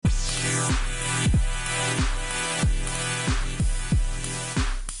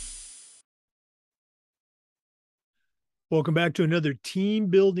Welcome back to another team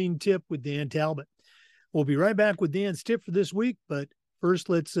building tip with Dan Talbot. We'll be right back with Dan's tip for this week, but first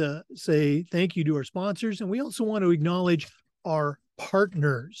let's say thank you to our sponsors, and we also want to acknowledge our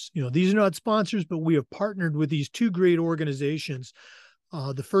partners. These are not sponsors, but we have partnered with these two great organizations.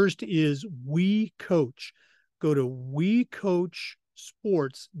 The first is We Coach. Go to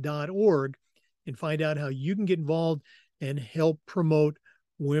wecoachsports.org and find out how you can get involved and help promote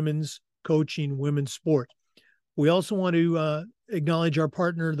women's coaching, women's sport. We also want to acknowledge our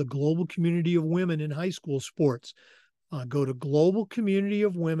partner, the Global Community of Women in High School Sports. Go to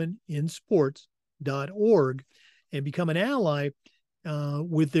globalcommunityofwomeninsports.org and become an ally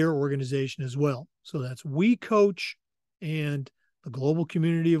with their organization as well. So that's We Coach and the Global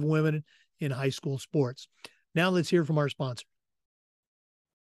Community of Women in High School Sports. Now let's hear from our sponsor.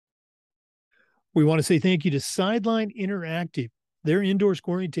 We want to say thank you to Sideline Interactive. Their indoor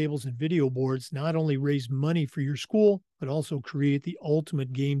scoring tables and video boards not only raise money for your school, but also create the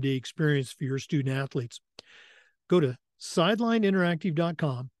ultimate game day experience for your student athletes. Go to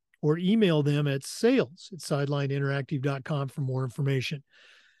sidelineinteractive.com or email them at sales@sidelineinteractive.com for more information.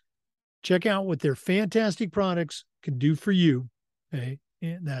 Check out what their fantastic products can do for you. Okay?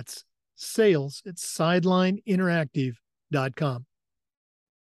 And that's sales@sidelineinteractive.com.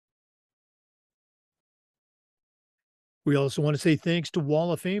 We also want to say thanks to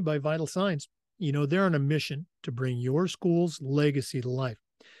Wall of Fame by Vital Signs. They're on a mission to bring your school's legacy to life.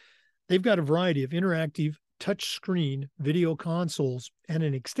 They've got a variety of interactive touchscreen video consoles and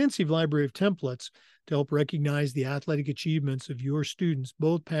an extensive library of templates to help recognize the athletic achievements of your students,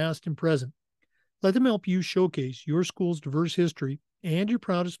 both past and present. Let them help you showcase your school's diverse history and your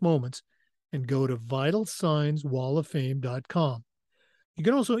proudest moments, and go to vitalsignswalloffame.com. You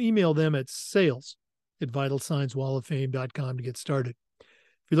can also email them at sales@vitalsignswalloffame.com to get started. If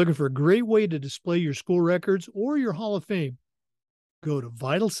you're looking for a great way to display your school records or your Hall of Fame, go to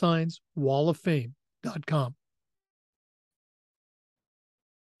vitalsignswalloffame.com.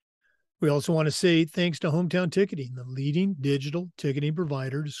 We also want to say thanks to Hometown Ticketing, the leading digital ticketing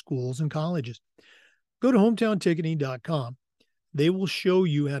provider to schools and colleges. Go to hometownticketing.com. They will show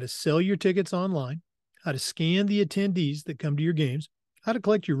you how to sell your tickets online, how to scan the attendees that come to your games, how to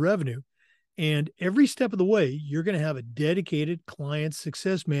collect your revenue, and every step of the way, you're going to have a dedicated client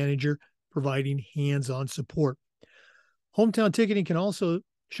success manager providing hands-on support. Hometown Ticketing can also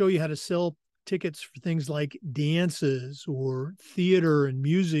show you how to sell tickets for things like dances or theater and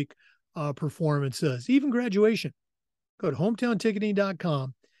music performances, even graduation. Go to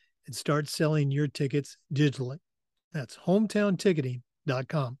hometownticketing.com and start selling your tickets digitally. That's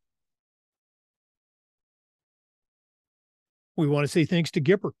hometownticketing.com. We want to say thanks to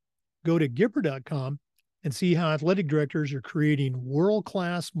Gipper. Go to Gipper.com and see how athletic directors are creating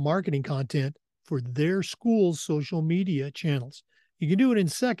world-class marketing content for their school's social media channels. You can do it in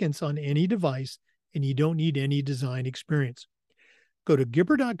seconds on any device, and you don't need any design experience. Go to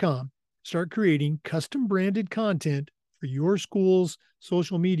Gipper.com, start creating custom-branded content for your school's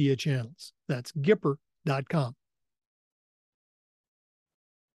social media channels. That's Gipper.com.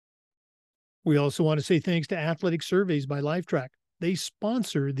 We also want to say thanks to Athletic Surveys by Lifetrack. They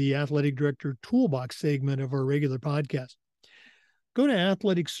sponsor the Athletic Director Toolbox segment of our regular podcast. Go to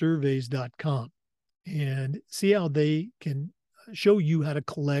athleticsurveys.com and see how they can show you how to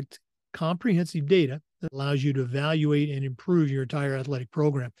collect comprehensive data that allows you to evaluate and improve your entire athletic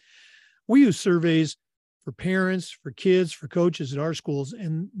program. We use surveys for parents, for kids, for coaches at our schools,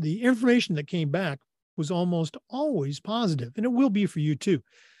 and the information that came back was almost always positive, and it will be for you too.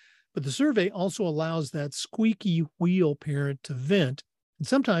 But the survey also allows that squeaky wheel parent to vent. And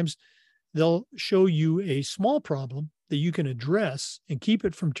sometimes they'll show you a small problem that you can address and keep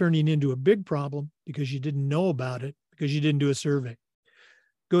it from turning into a big problem because you didn't know about it, because you didn't do a survey.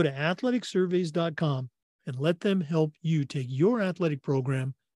 Go to athleticsurveys.com and let them help you take your athletic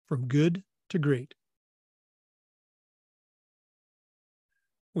program from good to great.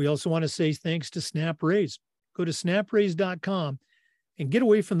 We also want to say thanks to SnapRaise. Go to snapraise.com and get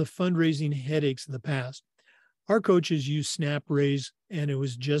away from the fundraising headaches of the past. Our coaches use SnapRaise, and it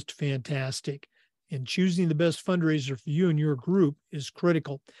was just fantastic. And choosing the best fundraiser for you and your group is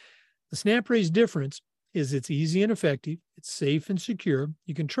critical. The SnapRaise difference is it's easy and effective, it's safe and secure,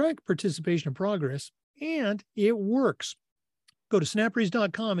 you can track participation and progress, and it works. Go to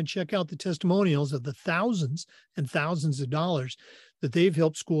snapraise.com and check out the testimonials of the thousands and thousands of dollars that they've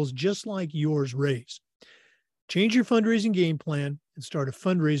helped schools just like yours raise. Change your fundraising game plan and start a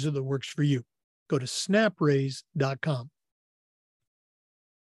fundraiser that works for you. Go to snapraise.com.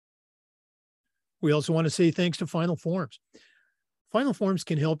 We also want to say thanks to Final Forms. Final Forms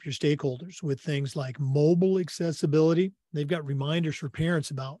can help your stakeholders with things like mobile accessibility. They've got reminders for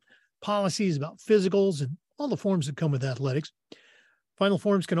parents about policies, about physicals, and all the forms that come with athletics. Final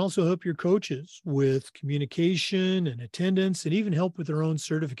Forms can also help your coaches with communication and attendance, and even help with their own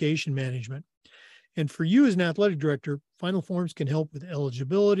certification management. And for you as an athletic director, Final Forms can help with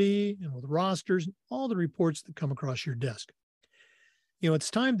eligibility and with rosters and all the reports that come across your desk.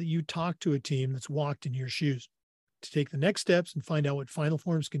 It's time that you talk to a team that's walked in your shoes. To take the next steps and find out what Final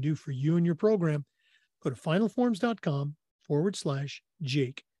Forms can do for you and your program, go to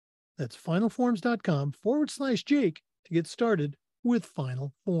finalforms.com/Jake. That's finalforms.com/Jake to get started with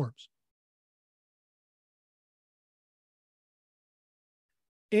Final Forms.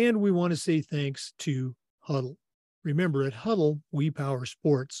 And we want to say thanks to Hudl. Remember, at Hudl, we power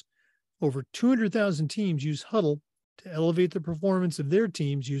sports. Over 200,000 teams use Hudl to elevate the performance of their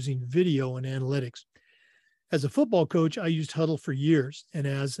teams using video and analytics. As a football coach, I used Hudl for years. And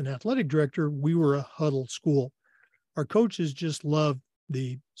as an athletic director, we were a Hudl school. Our coaches just love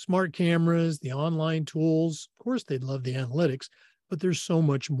the smart cameras, the online tools. Of course, they love the analytics, but there's so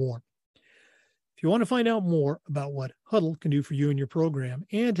much more. If you want to find out more about what Hudl can do for you and your program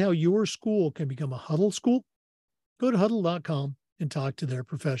and how your school can become a Hudl school, go to hudl.com and talk to their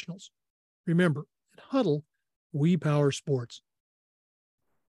professionals. Remember, at Hudl, we power sports.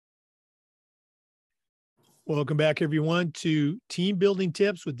 Welcome back, everyone, to Team Building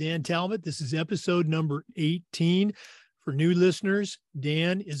Tips with Dan Talbot. This is episode number 18. For new listeners,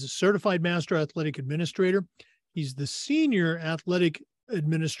 Dan is a certified master athletic administrator. He's the senior athletic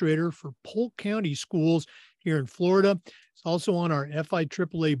administrator for Polk County Schools here in Florida. He's also on our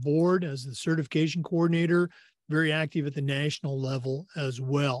FIAAA board as the certification coordinator, very active at the national level as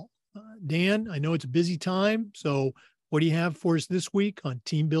well. Dan, I know it's a busy time, so what do you have for us this week on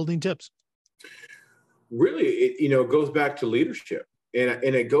Team Building Tips? Really, it goes back to leadership, and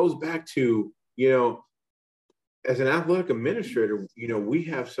it goes back to, as an athletic administrator, we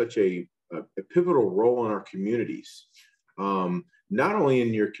have such a pivotal role in our communities. Not only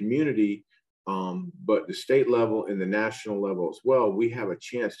in your community, but the state level and the national level as well. We have a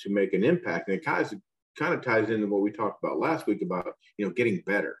chance to make an impact, and it kind of ties into what we talked about last week about getting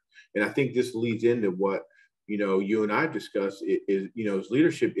better. And I think this leads into what you and I discussed is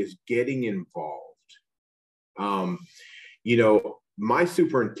leadership is getting involved. My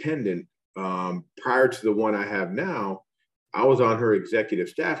superintendent, prior to the one I have now, I was on her executive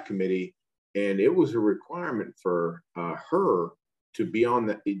staff committee, and it was a requirement for her to be on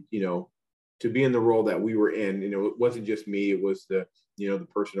the, to be in the role that we were in. It wasn't just me, it was the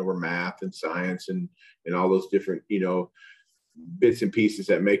person over math and science and all those different, bits and pieces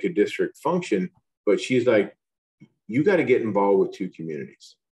that make a district function. But she's like, you got to get involved with two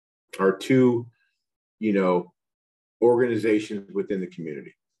communities or two, organizations within the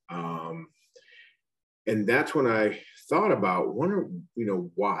community. And that's when I thought about,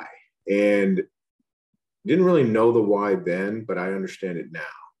 why? And didn't really know the why then, but I understand it now.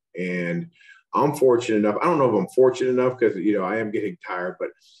 And I'm fortunate enough, I don't know if I'm fortunate enough because, I am getting tired,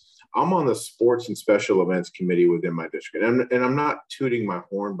 but I'm on the sports and special events committee within my district. And I'm not tooting my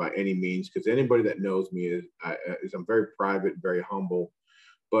horn by any means, because anybody that knows me is I'm very private, very humble,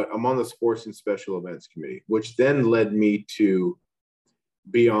 but I'm on the sports and special events committee, which then led me to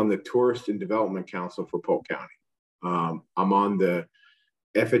be on the Tourist and Development Council for Polk County. I'm on the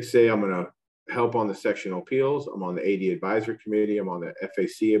FHA, I'm going to help on the sectional appeals. I'm on the AD advisory committee. I'm on the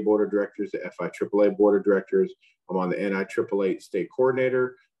FACA board of directors, the FIAAA board of directors. I'm on the NIAAA state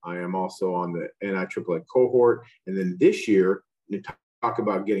coordinator. I am also on the NIAAA cohort. And then this year, to talk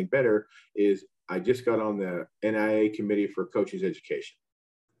about getting better, is I just got on the NIA committee for coaches education.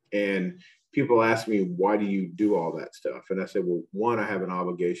 And people ask me, why do you do all that stuff? And I said, well, one, I have an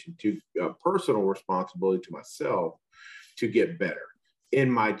obligation to personal responsibility to myself to get better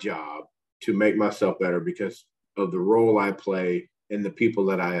in my job, to make myself better because of the role I play and the people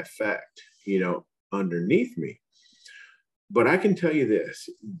that I affect, underneath me. But I can tell you this,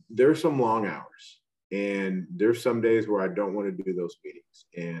 there's some long hours, and there's some days where I don't want to do those meetings.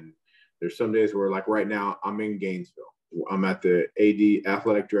 And there's some days where, like right now, I'm in Gainesville. I'm at the AD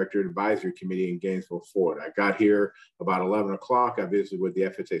Athletic Director Advisory Committee in Gainesville, Florida. I got here about 11 o'clock. I visited with the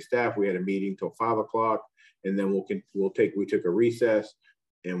FSA staff. We had a meeting till 5 o'clock, and then we took a recess,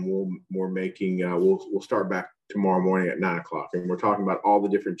 and we'll start back tomorrow morning at 9 o'clock. And we're talking about all the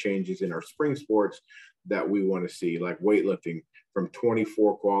different changes in our spring sports that we want to see, like weightlifting from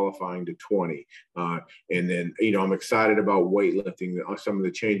 24 qualifying to 20. And then, I'm excited about weightlifting, some of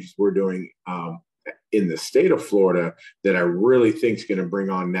the changes we're doing in the state of Florida that I really think is going to bring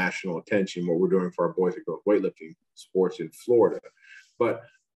on national attention, what we're doing for our boys and girls weightlifting sports in Florida. But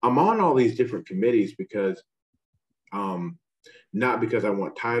I'm on all these different committees because not because I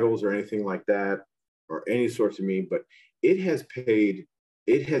want titles or anything like that or any sorts of mean, but it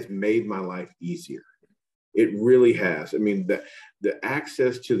has made my life easier. It really has. I mean, the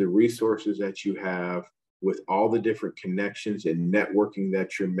access to the resources that you have with all the different connections and networking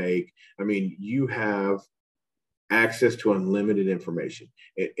that you make. I mean, you have access to unlimited information.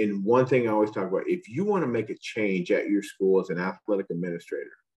 And one thing I always talk about, if you want to make a change at your school as an athletic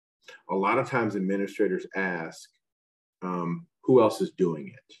administrator, a lot of times administrators ask, who else is doing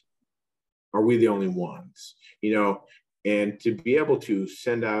it? Are we the only ones? You know, and to be able to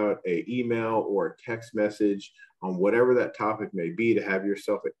send out an email or a text message on whatever that topic may be, to have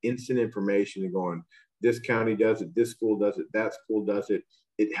yourself an instant information and going, this county does it, this school does it, that school does it.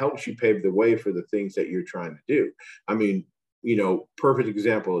 It helps you pave the way for the things that you're trying to do. I mean, you know, perfect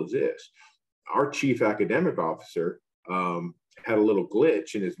example is this. Our chief academic officer had a little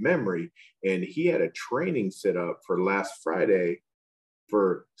glitch in his memory, and he had a training set up for last Friday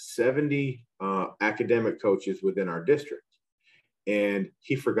for 70 academic coaches within our district. And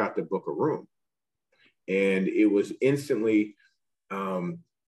he forgot to book a room. And it was instantly called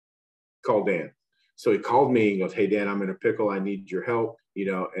Dan. So he called me and goes, hey, Dan, I'm in a pickle. I need your help, you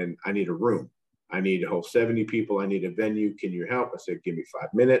know, and I need a room. I need a whole 70 people. I need a venue. Can you help? I said, give me 5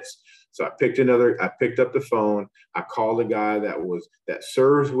 minutes. So I picked up the phone. I called a guy that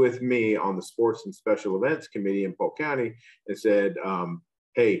serves with me on the sports and special events committee in Polk County and said,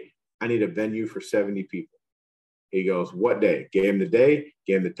 hey, I need a venue for 70 people. He goes, what day? Gave him the day,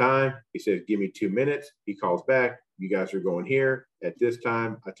 gave him the time. He says, give me 2 minutes. He calls back. You guys are going here at this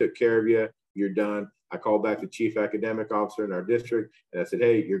time. I took care of you. You're done. I called back the chief academic officer in our district and I said,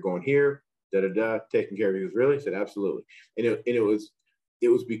 hey, you're going here. Taking care of you. He was really? He said, absolutely. And it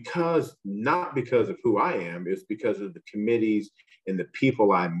was because, not because of who I am, it's because of the committees and the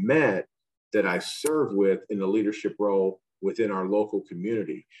people I met that I served with in the leadership role within our local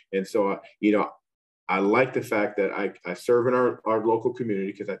community. And so, you know, I like the fact that I serve in our local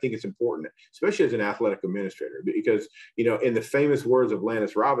community because I think it's important, especially as an athletic administrator, because, you know, in the famous words of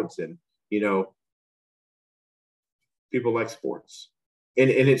Lannis Robinson, you know, people like sports. And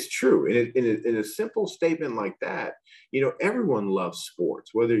it's true. In a simple statement like that, you know, everyone loves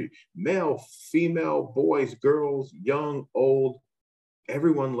sports, whether male, female, boys, girls, young, old,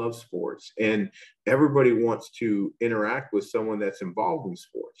 everyone loves sports. And everybody wants to interact with someone that's involved in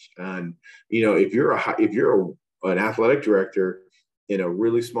sports. And, you know, if you're an athletic director in a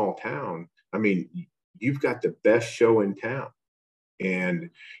really small town, I mean, you've got the best show in town. And,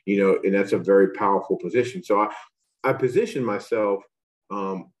 you know, and that's a very powerful position. So I position myself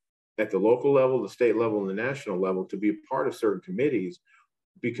at the local level, the state level, and the national level to be a part of certain committees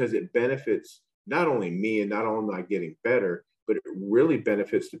because it benefits not only me and not only am I getting better, but it really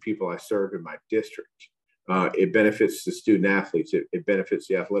benefits the people I serve in my district. It benefits the student athletes. It benefits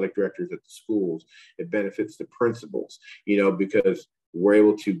the athletic directors at the schools. It benefits the principals, you know, because we're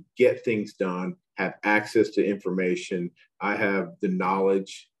able to get things done, have access to information. I have the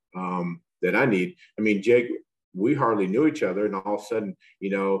knowledge that I need. I mean, Jake, we hardly knew each other, and all of a sudden, you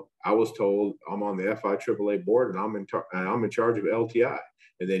know, I was told I'm on the FIAAA board, and I'm in charge of LTI.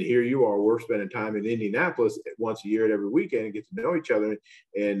 And then here you are, we're spending time in Indianapolis once a year and every weekend and get to know each other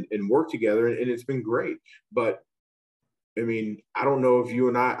and work together, and it's been great. But I mean, I don't know if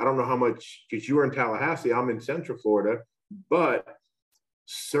I don't know how much, because you were in Tallahassee, I'm in Central Florida, but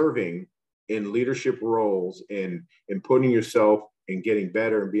serving in leadership roles and putting yourself and getting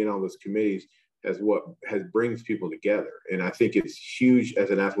better and being on those committees brings people together. And I think it's huge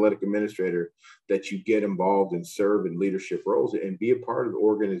as an athletic administrator that you get involved and serve in leadership roles and be a part of the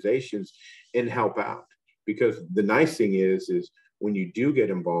organizations and help out. Because the nice thing is when you do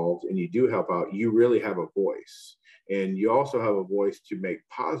get involved and you do help out, you really have a voice, and you also have a voice to make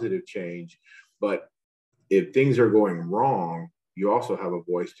positive change. But if things are going wrong, you also have a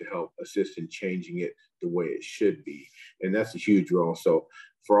voice to help assist in changing it the way it should be. And that's a huge role. So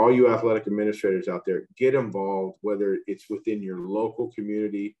for all you athletic administrators out there, get involved, whether it's within your local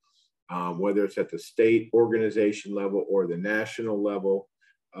community, whether it's at the state organization level or the national level.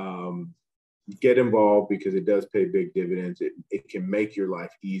 Get involved because it does pay big dividends. It can make your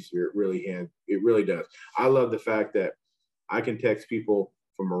life easier. It really does. I love the fact that I can text people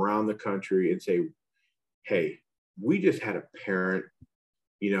from around the country and say, hey, we just had a parent,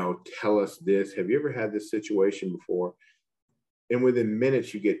 you know, tell us this. Have you ever had this situation before? And within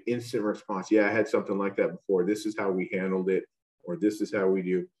minutes, you get instant response. Yeah, I had something like that before. This is how we handled it, or this is how we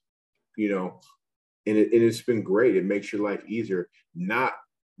do, you know, and it's been great. It makes your life easier. Not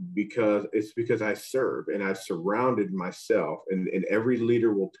because I serve and I've surrounded myself, and every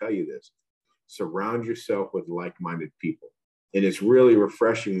leader will tell you this: surround yourself with like-minded people. And it's really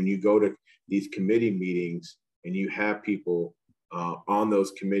refreshing when you go to these committee meetings and you have people on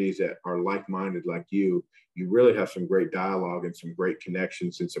those committees that are like-minded like you. You really have some great dialogue and some great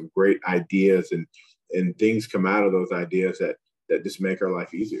connections and some great ideas, and things come out of those ideas that just make our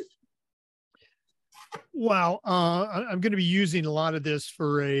life easier. Wow. I'm going to be using a lot of this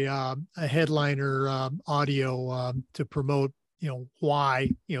for a headliner audio to promote, why,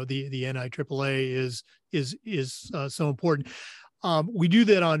 the NIAAA is so important. We do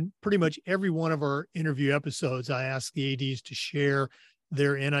that on pretty much every one of our interview episodes. I ask the ADs to share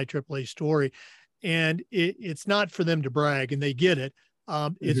their NIAAA story, and it's not for them to brag, and they get it.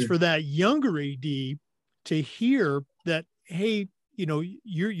 It's for that younger AD to hear that, hey,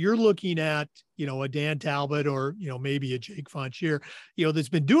 you're looking at, a Dan Talbot or, maybe a Jake Fonchier, that's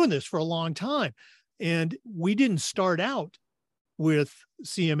been doing this for a long time. And we didn't start out with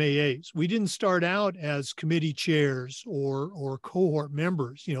CMAAs. We didn't start out as committee chairs or cohort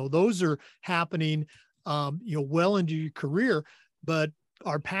members. Those are happening, well into your career, but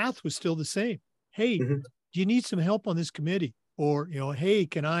our path was still the same. Hey, do you need some help on this committee? Or, hey,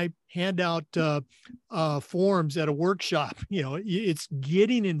 can I hand out forms at a workshop? It's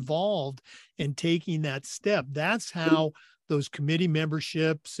getting involved and taking that step. That's how those committee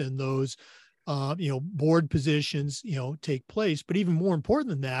memberships and those, board positions, take place. But even more important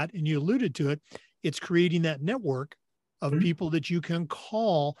than that, and you alluded to it, it's creating that network of people that you can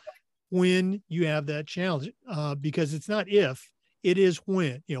call when you have that challenge, because it's not if, it is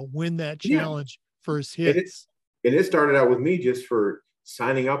when, when that challenge first hits. And it started out with me just for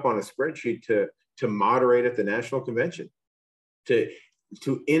signing up on a spreadsheet to moderate at the national convention, to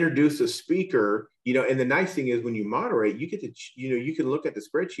introduce a speaker, and the nice thing is when you moderate, you get to, you can look at the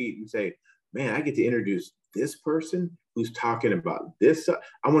spreadsheet and say, man, I get to introduce this person who's talking about this.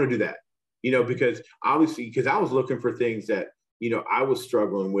 I want to do that, because obviously, because I was looking for things that, I was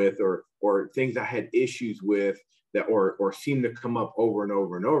struggling with or things I had issues with that, or seem to come up over and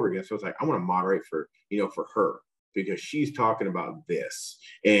over and over again. So it's like, I want to moderate for her, because she's talking about this,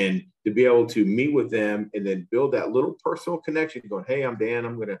 and to be able to meet with them and then build that little personal connection going, hey, I'm Dan,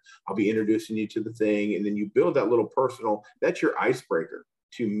 I'll be introducing you to the thing. And then you build that little personal, that's your icebreaker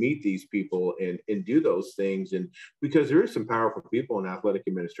to meet these people and do those things. And because there is some powerful people in athletic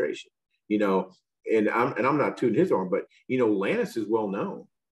administration, and I'm not tooting his horn, but, Lannis is well known.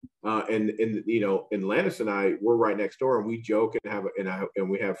 And Lannis and I, we're right next door, and we joke and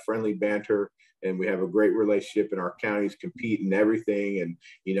we have friendly banter, and we have a great relationship, and our counties compete and everything. And,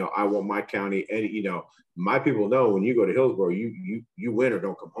 I want my county, and, my people know when you go to Hillsborough, you win or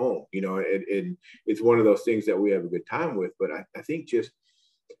don't come home, and it's one of those things that we have a good time with. But I think just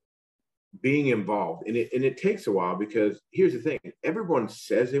being involved, and it takes a while, because here's the thing, everyone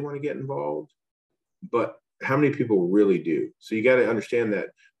says they want to get involved, but how many people really do? So you got to understand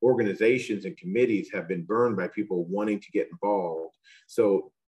that organizations and committees have been burned by people wanting to get involved.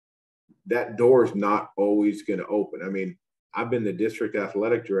 So that door is not always going to open. I mean, I've been the district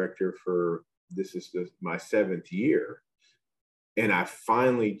athletic director for, this is my 7th year. And I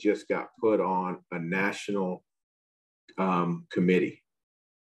finally just got put on a national committee.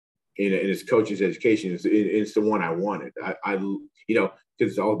 And it's coaches education. It's the one I wanted. I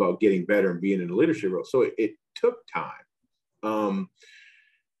because it's all about getting better and being in a leadership role. So it took time.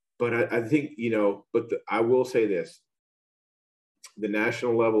 But I think, I will say this, the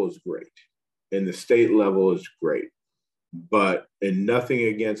national level is great and the state level is great, and nothing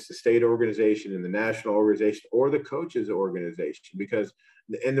against the state organization and the national organization or the coaches organization,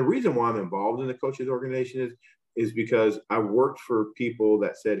 and the reason why I'm involved in the coaches organization is because I worked for people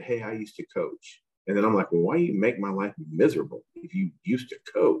that said, hey, I used to coach. And then I'm like, well, why do you make my life miserable if you used to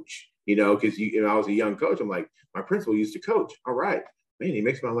coach? Because I was a young coach. I'm like, my principal used to coach. All right, man, he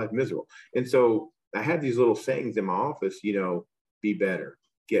makes my life miserable. And so I had these little sayings in my office, be better,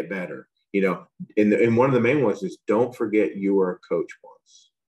 get better, and one of the main ones is don't forget you were a coach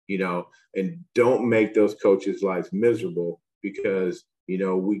once, and don't make those coaches' lives miserable, because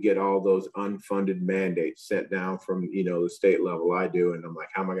we get all those unfunded mandates sent down from, the state level. I do. And I'm like,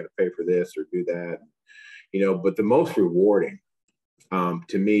 how am I going to pay for this or do that? But the most rewarding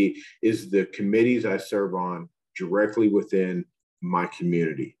to me is the committees I serve on directly within my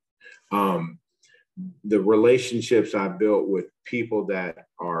community. The relationships I built with people that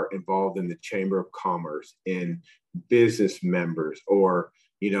are involved in the Chamber of Commerce and business members, or,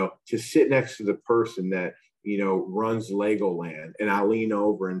 to sit next to the person that, runs Legoland, and I lean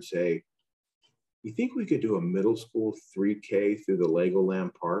over and say, you think we could do a middle school 3K through the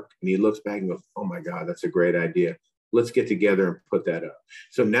Legoland Park? And he looks back and goes, oh my God, that's a great idea. Let's get together and put that up.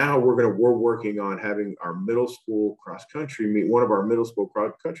 So now we're working on having our middle school cross country meet, one of our middle school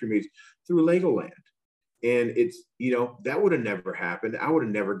cross country meets through Legoland. And it's, that would have never happened. I would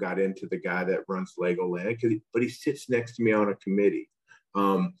have never got into the guy that runs Legoland, but he sits next to me on a committee.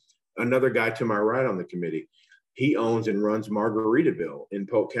 Another guy to my right on the committee, he owns and runs Margaritaville in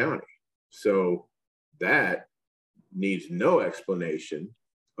Polk County. So that needs no explanation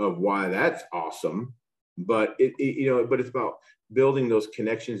of why that's awesome. But but it's about building those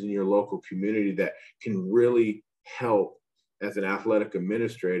connections in your local community that can really help as an athletic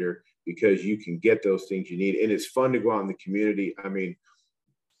administrator, because you can get those things you need. And it's fun to go out in the community. I mean,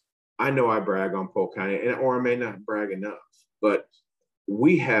 I know I brag on Polk County, or I may not brag enough, but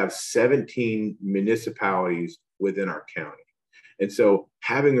we have 17 municipalities within our county. And so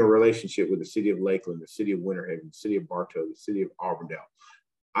having a relationship with the city of Lakeland, the city of Winter Haven, the city of Bartow, the city of Auburndale,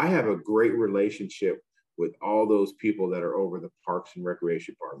 I have a great relationship with all those people that are over the Parks and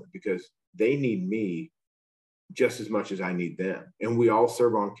Recreation Department, because they need me just as much as I need them. And we all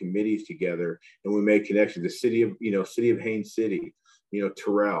serve on committees together, and we make connections. The city of Haines City,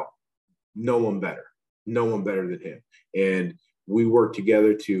 Terrell, no one better than him. And we work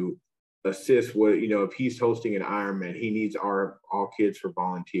together to assist with, if he's hosting an Ironman, he needs all kids for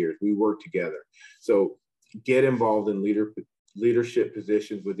volunteers. We work together. So get involved in leadership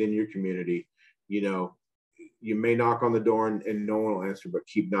positions within your community. You may knock on the door and no one will answer, but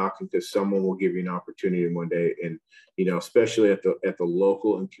keep knocking, because someone will give you an opportunity one day. And, especially at the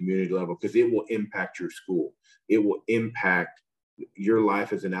local and community level, because it will impact your school. It will impact your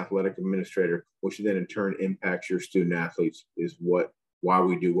life as an athletic administrator, which then in turn impacts your student athletes, is why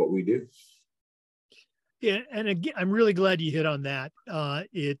we do what we do. Yeah. And again, I'm really glad you hit on that.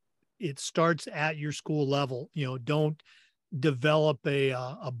 It starts at your school level. Don't develop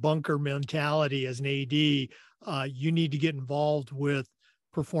a bunker mentality as an AD. You need to get involved with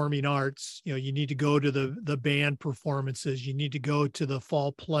performing arts. You need to go to the band performances. You need to go to the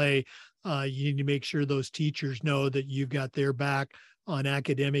fall play. You need to make sure those teachers know that you've got their back on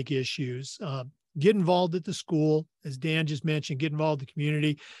academic issues. Get involved at the school, as Dan just mentioned, get involved in the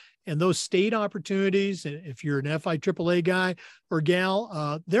community. And those state opportunities, if you're an FI AAA guy or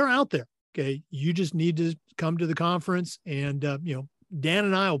gal, they're out there. Okay. You just need to come to the conference, and, Dan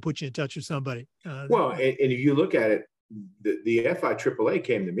and I will put you in touch with somebody. And if you look at it, the FI AAA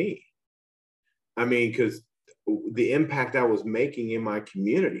came to me. I mean, because the impact I was making in my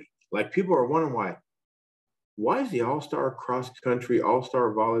community, like, people are wondering why is the all-star cross country,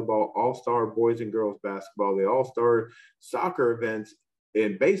 all-star volleyball, all-star boys and girls basketball, the all-star soccer events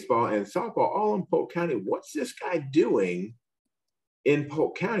in baseball and softball all in Polk County? What's this guy doing in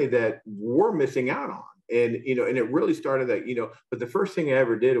Polk County that we're missing out on? And, and it really started that, but the first thing I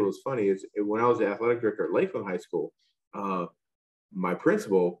ever did, it was funny, is when I was the athletic director at Lakeland High School, my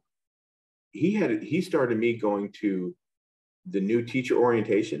principal, he started me going to the new teacher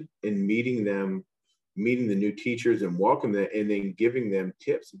orientation and meeting the new teachers and welcoming them, and then giving them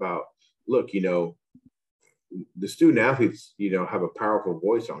tips about, look, the student athletes, have a powerful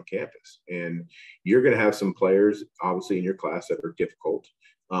voice on campus, and you're going to have some players obviously in your class that are difficult.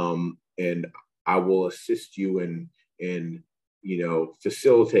 And I will assist you in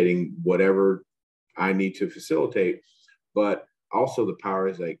facilitating whatever I need to facilitate. But also the power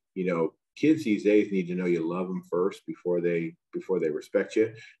is, like, kids these days need to know you love them first before they respect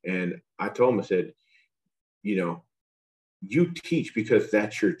you. And I told them, I said, you teach because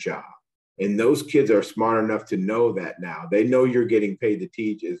that's your job. And those kids are smart enough to know that now. They know you're getting paid to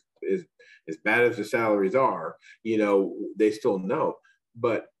teach. As bad as the salaries are, they still know.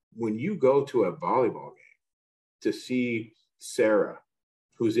 But when you go to a volleyball game to see Sarah,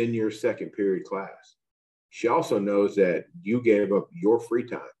 who's in your second period class, she also knows that you gave up your free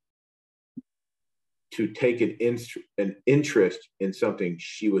time to take an interest in something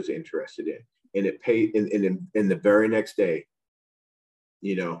she was interested in. And it paid in the very next day,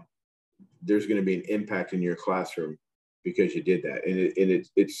 there's going to be an impact in your classroom because you did that. And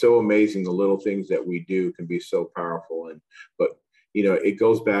it's so amazing. The little things that we do can be so powerful. But it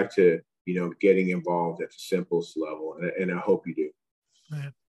goes back to, getting involved at the simplest level. And I hope you do.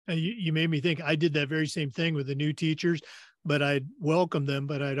 Right. You made me think. I did that very same thing with the new teachers, but I'd welcome them,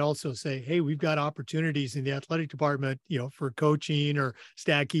 but I'd also say, hey, we've got opportunities in the athletic department, for coaching or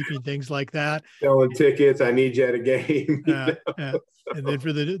stat keeping, things like that. Selling tickets. I need you at a game. And then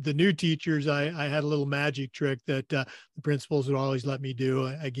for the new teachers, I had a little magic trick that the principals would always let me do.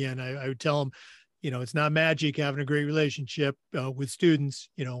 Again, I would tell them, it's not magic having a great relationship with students.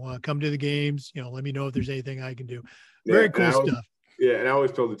 Come to the games. Let me know if there's anything I can do. Very cool stuff. Yeah, and I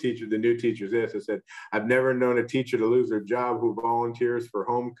always told the new teachers this. I said, I've never known a teacher to lose their job who volunteers for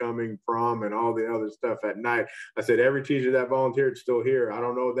homecoming, prom, and all the other stuff at night. I said, every teacher that volunteered is still here. I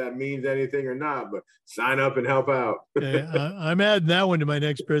don't know if that means anything or not, but sign up and help out. I'm adding that one to my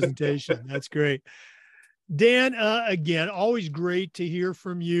next presentation. That's great. Dan, again, always great to hear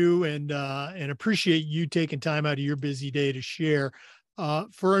from you, and appreciate you taking time out of your busy day to share.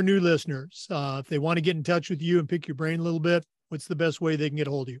 For our new listeners, if they want to get in touch with you and pick your brain a little bit, what's the best way they can get a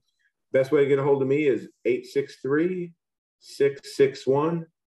hold of you? Best way to get a hold of me is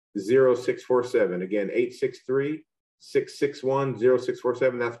 863-661-0647. Again,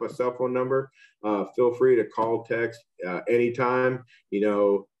 863-661-0647. That's my cell phone number. Feel free to call, text anytime,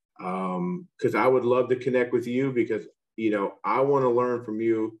 because I would love to connect with you, because, I want to learn from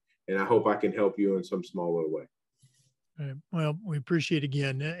you, and I hope I can help you in some small little way. Well, we appreciate,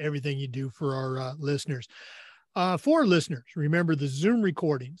 again, everything you do for our listeners. For our listeners, remember the Zoom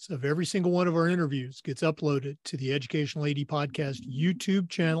recordings of every single one of our interviews gets uploaded to the Educational AD Podcast YouTube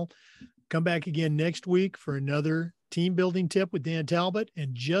channel. Come back again next week for another team building tip with Dan Talbot,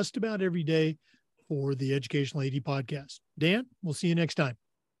 and just about every day for the Educational AD Podcast. Dan, we'll see you next time.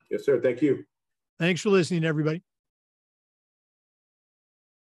 Yes, sir. Thank you. Thanks for listening, everybody.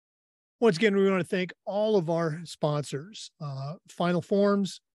 Once again, we want to thank all of our sponsors, Final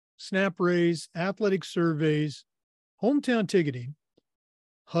Forms, SnapRaise, Athletic Surveys, Hometown Ticketing,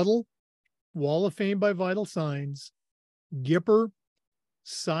 Huddle, Wall of Fame by Vital Signs, Gipper,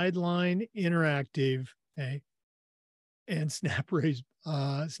 Sideline Interactive, and SnapRaise,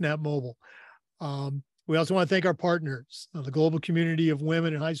 Snap Mobile. We also want to thank our partners, the global community of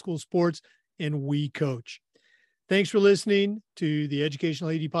women in high school sports, and We Coach. Thanks for listening to the Educational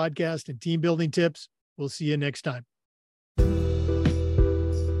AD Podcast and Team Building Tips. We'll see you next time.